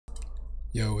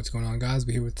Yo, what's going on, guys?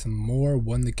 We're here with some more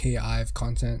 1K IVE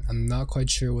content. I'm not quite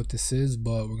sure what this is,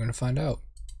 but we're gonna find out.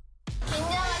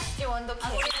 긴장하시지, 원더케.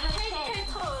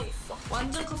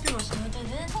 완전 커피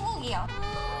마시는 소고기요.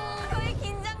 거의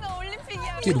긴장감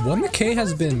올림픽이야. Dude, 1K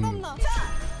has been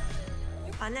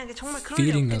만약에 정말 그런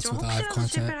feeding 일 us with IVE 혹시라도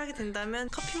content. 실패를 하게 된다면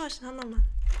커피 마신 하나만.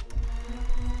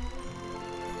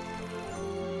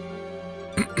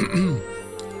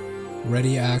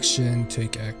 Ready, action,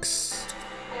 take X.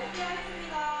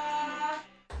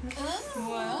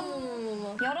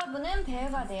 여러분은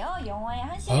배우가 되어 영화의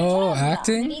한 Oh, 씬을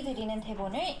acting? 미리 드리는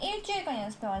대본을 일주일간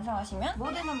연습해 완성하시면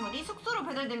모든 선물이 숙소로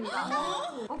배달됩니다.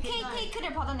 오케이,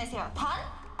 테이크를 받아내세요. 단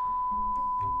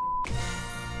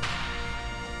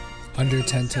Under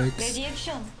 10 takes. 레디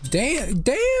액션. Damn,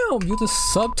 yo, the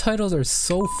subtitles are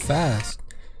so fast.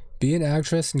 Be an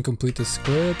actress and complete the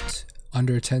script.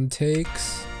 Under 10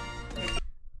 takes.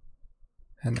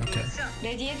 And okay.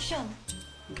 레디 액션.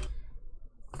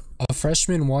 A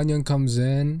freshman Wanyoung comes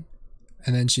in,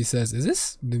 and then she says, "Is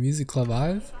this the music club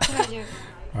IVE?"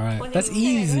 All right, that's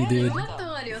easy, dude.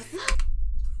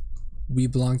 We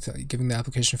belong to giving the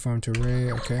application form to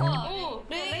Ray. Okay.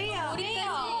 레이야.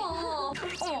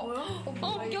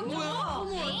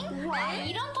 뭐야?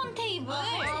 이런 턴테이블.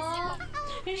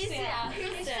 필수야.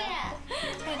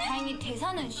 다행히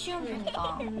대사는 쉬운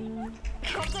편이다.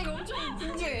 갑자기 엄청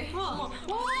진지해.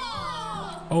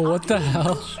 Oh, what the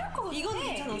hell? 이건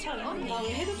괜찮아, 차라리. 나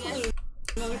헤드폰으로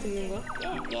음악을 듣는 거야?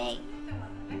 예.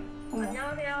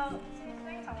 안녕하세요.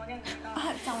 선생님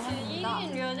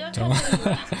장원영입니다.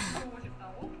 장난입니다.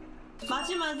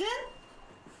 마지막은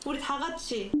우리 다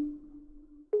같이.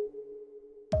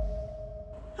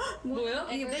 뭐야?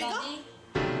 이게 내가?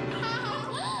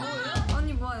 뭐야?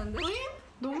 언니 뭐 하는데?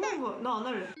 너무 뭐야? 나 안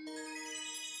할래.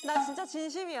 나 진짜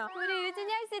진심이야. 우리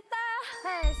유진이 할 수 있다.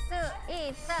 할 수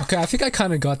있다. Okay, I think I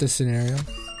kind of got this scenario.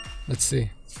 Let's see.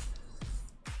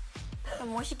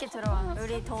 그럼 멋있게 들어와.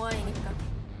 우리 동아리니까.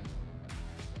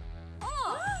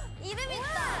 이름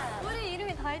있다. 우리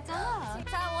이름이 다 있잖아.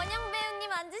 자, 원영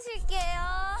배우님 앉으실게요.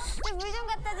 물 좀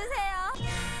갖다 주세요.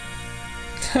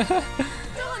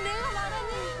 저거 내가 말하는.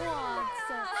 우와,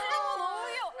 진짜. 너무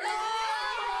귀여워.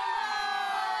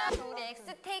 우리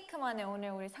엑스테이크만에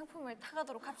오늘 우리 상품을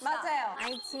타가도록 합시다. 맞아요.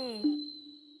 알지.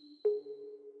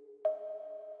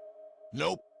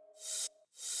 Nope.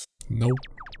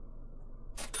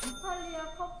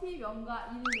 이탈리아 커피 명가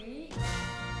 1위.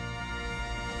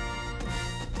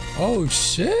 Oh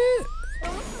shit!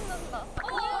 너무 신난다.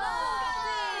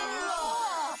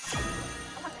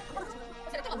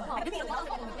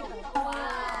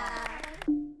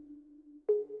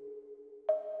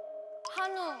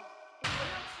 한우.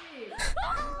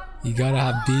 You gotta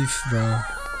have beef, bro.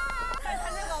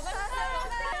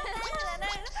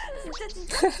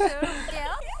 진짜 열어볼게요.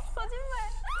 거짓말.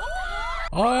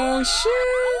 Oh shit!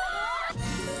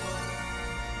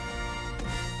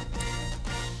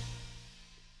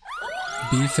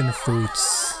 Beef and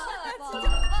fruits.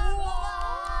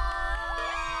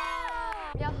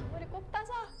 야, 우리 꼭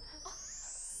따자.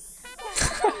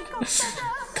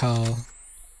 Call.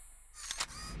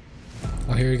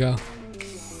 Oh, here we go.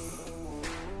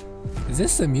 Is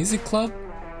this the music club?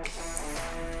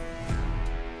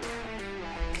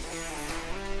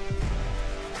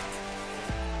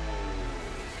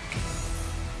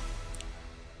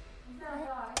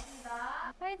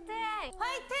 화이팅!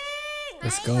 화이팅!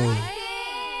 Let's go.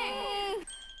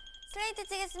 슬레이트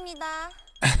치겠습니다.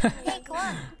 테이크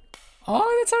원. Oh,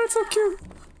 that sounded so cute.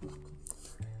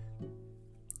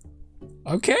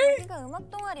 Okay. 우리가 음악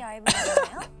동아리 아이브잖아요?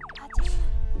 맞아.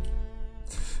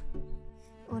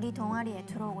 우리 동아리에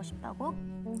들어오고 싶다고?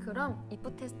 그럼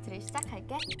입부 테스트를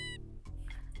시작할게.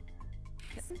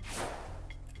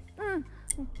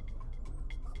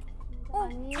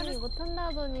 아니 못한다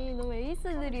하더니 너무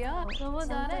에이스들이야. 너무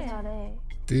잘해.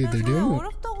 Dude, they're 그냥 doing it.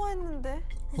 어렵다고 했는데.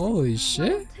 Holy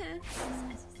shit.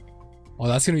 Oh,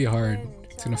 that's gonna be hard.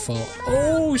 It's gonna fall.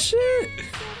 Oh shit.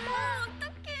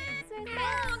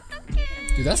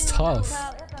 Dude, that's tough.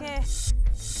 이렇게.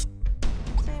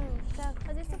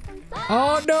 아직 조금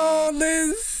Oh no,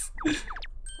 Liz.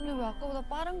 근데 왜 아까보다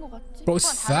빠른 거 같지? Bro,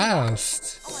 it's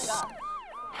fast.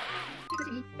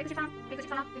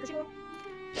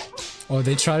 Oh,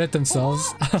 they tried it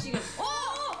themselves.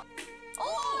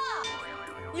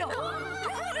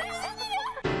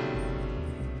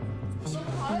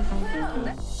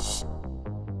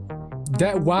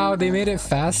 That wow, they made it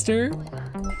faster?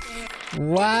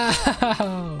 Wow.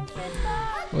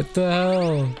 What the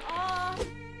hell?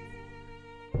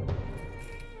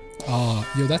 Oh,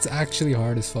 yo, that's actually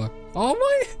hard as fuck. Oh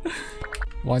my!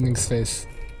 Winding's face.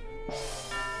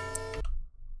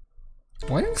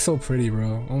 Wanyang's so pretty,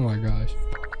 bro. Oh my gosh.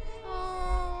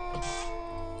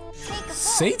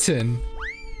 Satan?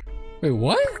 Wait,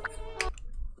 what?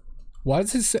 Why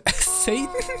does it say Satan?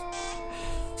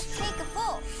 Take a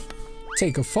fall.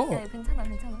 Take a fall. 네, 괜찮아,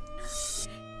 괜찮아.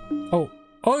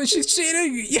 Oh, she's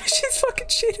cheating! Yeah, she's fucking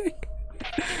cheating!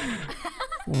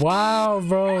 Wow,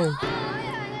 bro.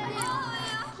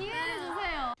 기회를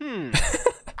주세요.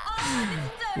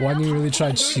 Wanyu really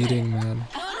tried cheating, man.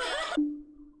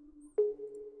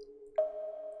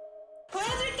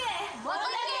 보여줄게.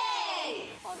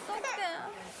 어떡해.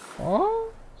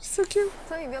 Oh, so cute.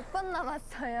 저희 몇 번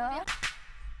남았어요?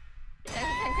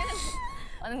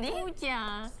 언니?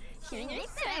 오지야.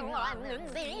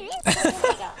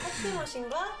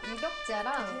 커피머신과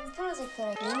유격자랑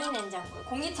프로젝터랑 미니 냉장고,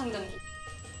 공기청정기.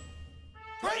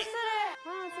 아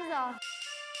진짜.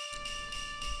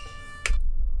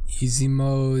 Easy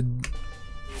mode.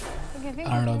 여기 I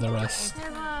don't know the rest.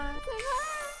 제발 제발.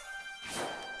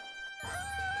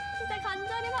 진짜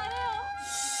간절히 바래요.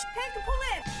 테이크 포맷.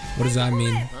 What does that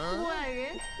mean? 뭐야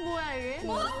이게? 뭐야 이게?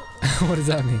 What does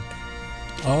that mean?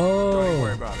 Oh,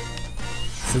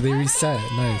 so they reset.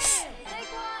 Nice.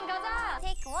 테이크 원 가자.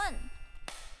 Take one.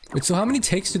 Wait, so how many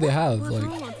takes do they have? 좋은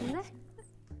Like, 거 같은데?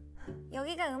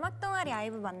 여기가 음악 동아리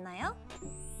아이브 맞나요?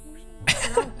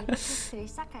 그럼 이번 테스트를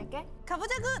시작할게.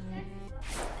 가보자구.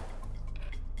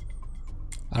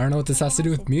 I don't know what this has to do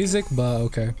with music, but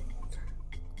okay.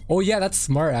 Oh yeah, that's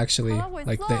smart actually.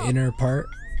 Like the inner part.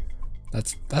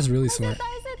 That's really smart.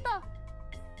 할수 있다.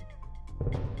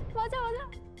 맞아.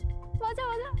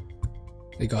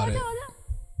 They got it. 맞아.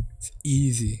 It's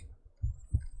easy.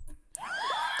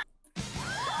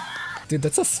 Dude,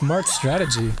 that's a smart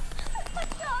strategy.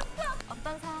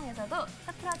 어떤 상황에서도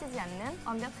흐트러지지 않는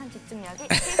완벽한 집중력이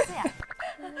필수야.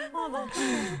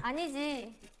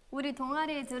 아니지. 우리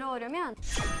동아리에 들어오려면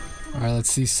Alright, let's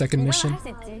see second mission. 할 수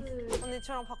있지. 언니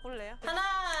저랑 바꿀래요? 하나.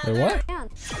 Wait, what?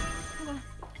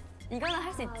 이거는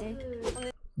할 수 있지.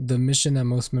 The mission that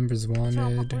most members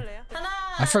wanted. 바꿀래요? 하나.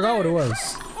 I forgot what it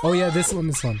was. Oh yeah, this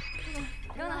one.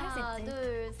 이거는 할 수 하나, 있지.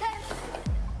 둘, 셋.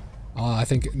 Oh, I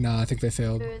think they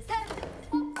failed. 둘, 셋.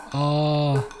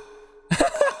 Oh.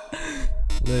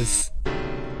 Liz.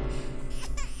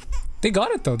 They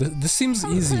got it though. This seems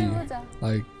easy. 해보자.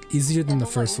 Like easier than the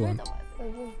first one.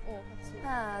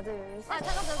 하나, 둘, 셋.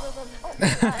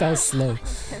 That was slow.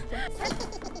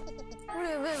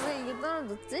 우리 왜 이게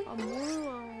떨어졌지?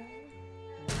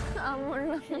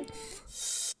 몰라.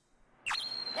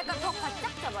 약간 더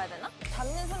바짝 잡아야 되나?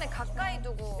 잡는 손에 가까이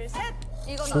두고. 셋.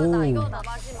 이거다.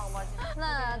 마지막.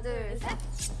 하나, 둘, 셋.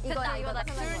 이거다.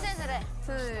 둘 셋을 해.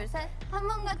 둘, 셋. 한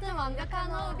번 같은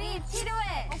완벽한 호흡이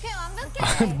필요해. 오케이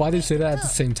완벽해. Why did they say that at the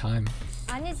same time?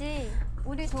 아니지.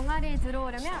 우리 동아리에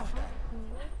들어오려면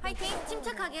화이팅.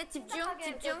 침착하게 집중.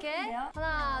 이렇게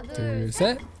하나, 둘, 둘,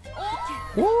 셋. 셋.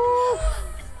 오!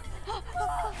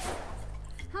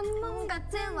 한 번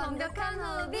같은 완벽한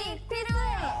호흡이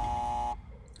필요해.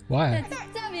 Why?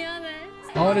 진짜 미안해.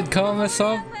 Oh, did Kama mess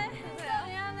up?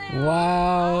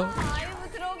 Wow. 아이브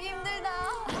들어오기 힘들다.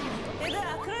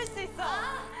 얘들아, 그럴 수 있어.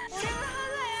 우리는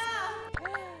하나야.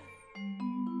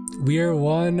 We are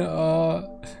one.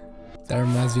 That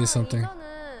reminds me of something.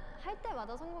 이거는 할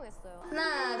때마다 성공했어요.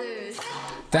 하나, 둘, 셋.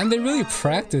 Damn, they really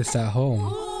practiced at home.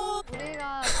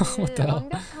 우리가 What 그 the hell?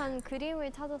 완벽한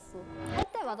그림을 찾았어. 할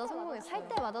때마다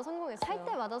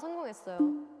성공했어요.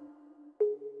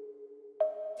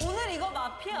 오늘 이거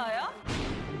마피아야?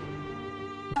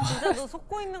 진짜 너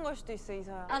속고 있는 걸 수도 있어,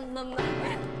 이서야. 안 넘나.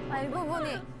 알고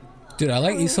보니 Dude, I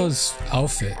like Iso's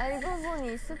outfit.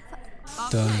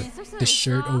 The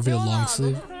shirt over the long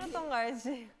sleeve. 틀렸던 거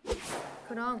알지?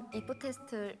 그럼 이프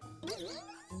테스트.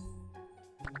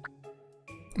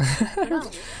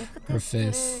 Her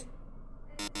face.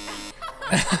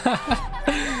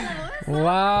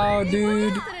 Wow,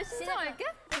 dude. 시작할게.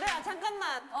 얘들아,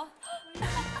 잠깐만.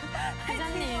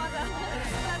 기자님. 맞아.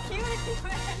 나 기분이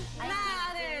필요해. 하나,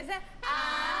 둘, 셋.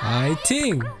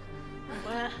 Fighting.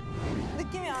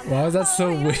 느낌이 안 나. Why was that so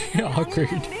weird?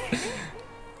 Awkward.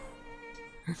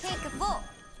 테이크 4.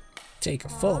 Take a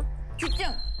fall.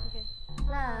 집중.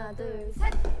 하나, 둘,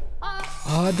 셋.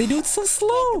 They do it so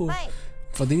slow. 5.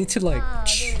 But they need to like. 하나,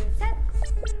 둘, 셋.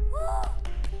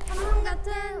 한번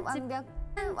같은 완벽.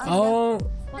 Oh.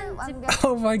 완벽.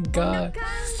 Oh my god.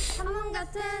 한번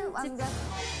같은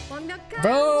완벽한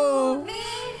Bro.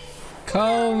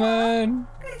 Come on.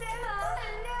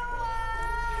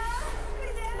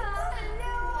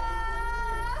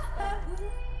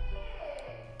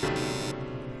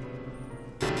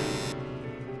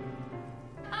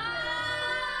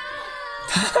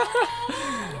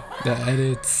 The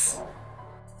edits.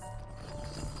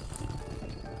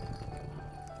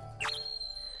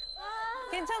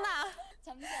 괜찮아.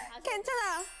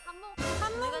 괜찮아.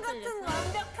 한몸 같은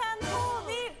완벽한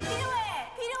호흡이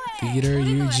필요해. Peter,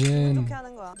 Eugene, 이렇게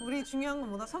하는 거야. 우리 중요한 건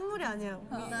뭐다? 선물이 아니야.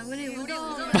 우리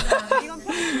무서워. 이건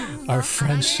편집하는 our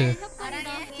friendship.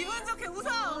 기분 좋게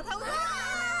웃어. 다 웃어.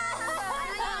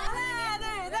 하나, 둘,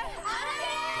 셋.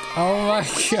 Oh my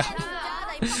god.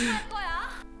 나 입학할 거야.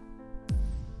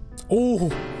 Oh,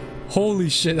 holy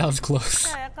shit, that was close.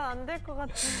 약간 안 될 것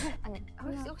같아. 아니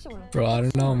혹시 몰라. Bro, I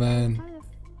don't know, man.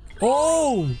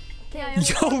 Oh,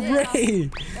 yo, Ray.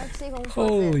 역시 공부.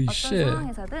 Holy 어떤 shit.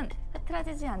 상황에서든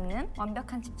흐트러지지 않는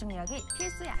완벽한 집중력이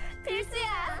필수야.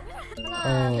 필수야. 어.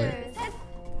 하나, 둘, 셋.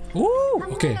 Ooh,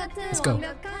 okay, let's go.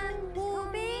 완벽한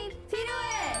호흡이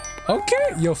필요해.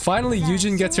 Okay, yo, finally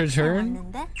Eugene gets her turn.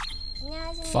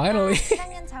 안녕하십니까. Finally.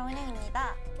 1학년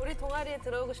장은영입니다. 우리 동아리에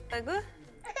들어오고 싶다고?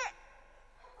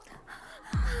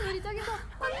 우리 저기서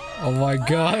Oh my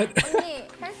god. 언니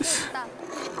할 수 있다.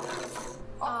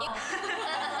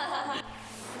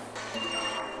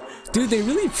 Dude, they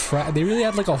really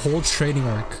had like a whole training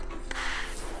arc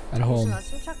at home. 나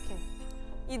침착해.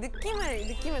 이 느낌을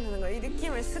느끼면 되는 거야. 이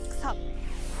느낌을 쓱싹.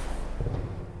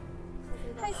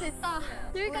 할 수 있다.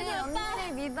 여기까지 우리 왔다.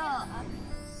 언니를 믿어.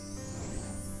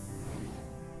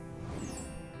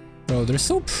 Bro, they're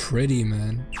so pretty,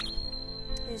 man.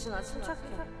 예준아 침착해.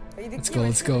 이 Let's go, 느낌을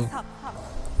let's go. 쓱싹.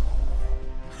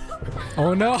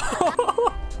 Oh no.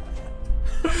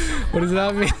 What does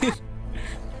that mean?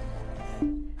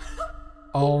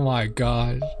 Oh my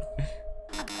god.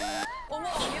 어머,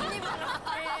 위원님.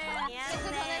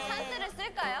 그 전에 찬스를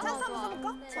쓸까요? 찬스 한번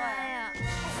써볼까? 좋아요.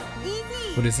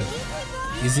 What is it?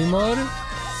 Easy mode?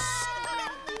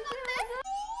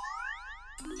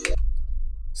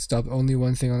 Stop only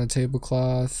one thing on the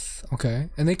tablecloth. Okay.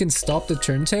 And they can stop the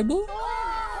turntable?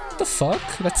 What the fuck?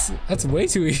 That's way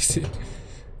too easy.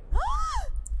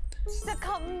 진짜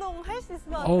감동. 할 수 있을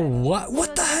것 같아. Oh,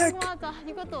 what the heck? 공부하자.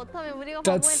 이것도 못하면 우리가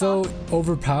That's 바보이다. so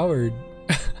overpowered.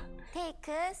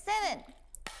 테이크 7.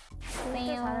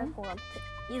 진짜 잘할 것 같아.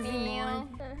 Easy mode.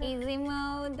 Easy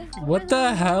mode. What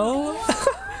the hell?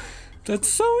 That's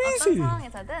so 어떤 easy.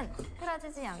 상황에서든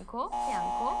흐트러지지 않고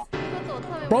이것도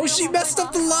못하면 Bro, 우리가 she messed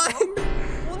up the line.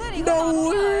 오늘 이거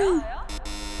No way.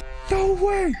 No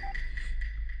way.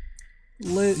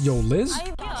 Liz, yo, Liz.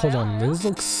 Hold on, Liz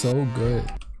looks so good.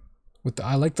 With the,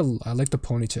 I like the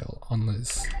ponytail on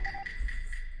Liz.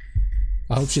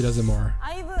 I hope she does it more.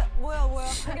 아이브 뭐야?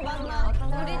 저기 맞나?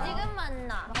 우리 지금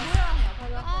만나.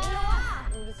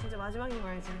 우리 진짜 마지막인 거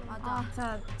알지? 맞아.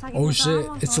 자, 자기 Oh 대사 shit,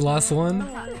 한번 it's 더 the last one.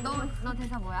 너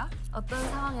대사 뭐야? 어떤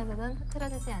상황에서든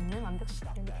흐트러지지 않는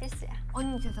완벽함이 필수야.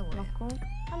 언니 대사 뭐야?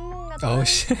 한몸 같은 Oh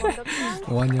shit. 완벽한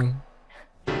원영.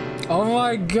 Oh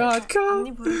my god,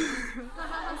 come.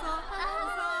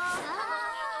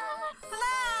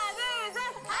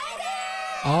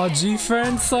 Oh, G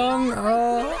friend song.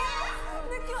 Oh.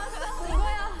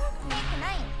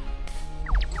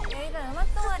 여기가 음악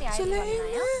동아리 아이디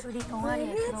맞나요? 우리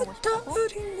동아리에 들어오고 싶다고?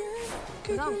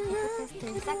 그럼 기초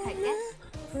테스트 시작할게.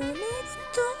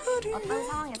 어떤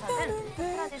상황에서든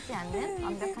흐트러지지 않는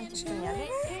완벽한 집중력이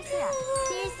필수야.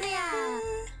 필수야.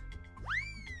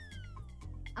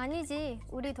 아니지.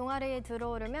 우리 동아리에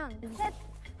들어오려면 셋.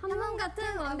 한몸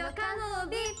같은 완벽한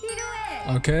호흡이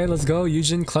필요해. Okay, let's go.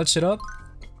 Eugene, clutch it up.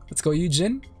 Let's go,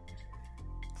 Eugene.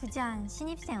 부장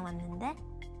신입생 왔는데?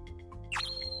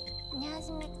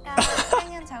 안녕하십니까.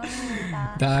 1학년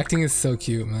장훈입니다. The acting is so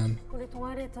cute, man. 우리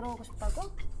동아리에 들어오고 싶다고?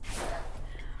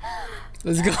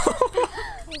 Let's go.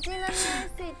 유진 언니 할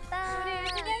수 있다. 우리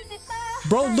유진이 할 수 있다.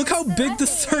 Bro, look how big the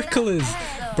circle is.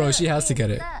 Bro, she has to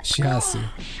get it. She has to.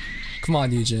 Come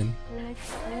on, Eugene.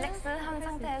 릴렉스 한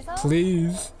상태에서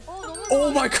Please.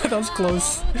 Oh my god, that was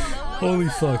close. Holy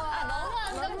fuck.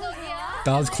 너무 안정적이야.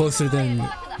 That was closer than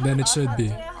it should be.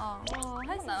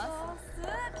 할 수 나왔어.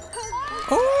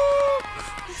 Oh!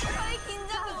 거의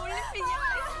긴장감 올림픽이야.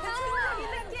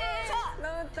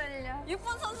 너무 떨려.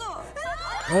 6번 선수.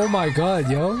 Oh my god,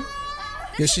 yo.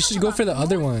 Yeah, she should go for the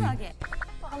other one.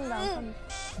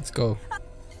 Let's go.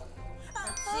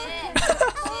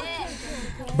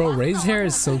 Bro, Ray's hair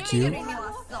is so cute. 이미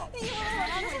왔어.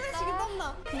 지금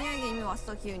땀나. 그녀에게 이미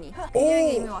왔어 기운이.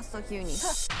 Oh! 왔어 기운이.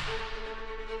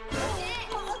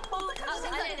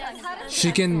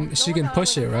 She can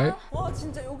push it, right? 와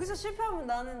진짜 여기서 실패하면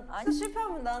나는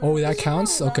실패하면 나는. Oh, that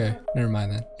counts? Okay, never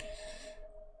mind then.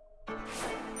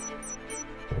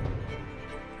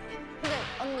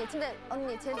 근데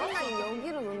언니 제 생각엔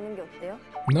여기로 놓는 게 어때요?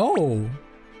 No.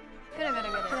 그래.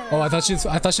 Oh, I thought she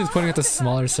was pointing at the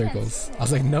smaller circles. I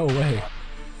was like, no way.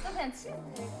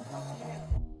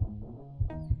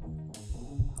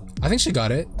 I think she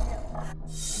got it.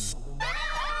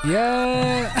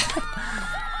 Yeah.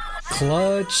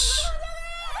 Clutch.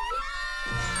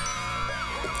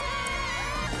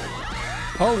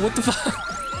 Oh, what the fuck?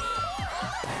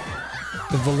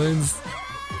 The balloons.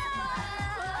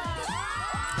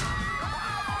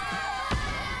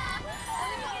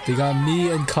 They got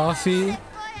me and coffee.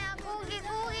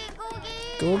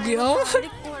 Gogi, oh.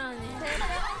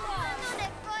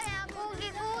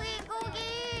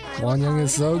 Wonyoung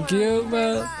is so cute,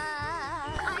 man.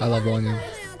 I love Wonyoung.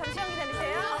 잠시만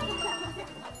기다리세요.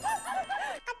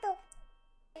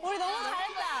 우리 너무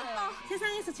잘했다.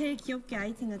 세상에서 제일 귀엽게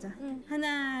아이팅 하자.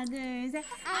 하나, 둘, 셋.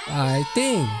 I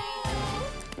think.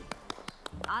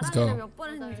 Let's go. 몇번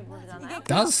했는지 모르잖아요.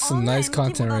 That's some nice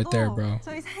content right there, bro.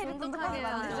 저희 사이를 돈독하게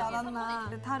만들지 않았나.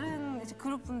 다른 이제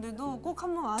그룹 분들도 꼭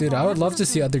한번 와서. Dude, I would love to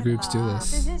see other groups do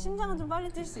this. 대신 심장은 좀 빨리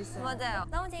뛸 수 있어요. 맞아요.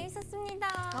 너무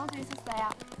재밌었습니다. 너무 재밌었어요.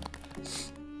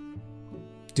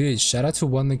 Dude, shout out to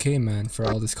 1K man for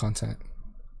all this content.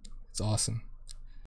 It's awesome.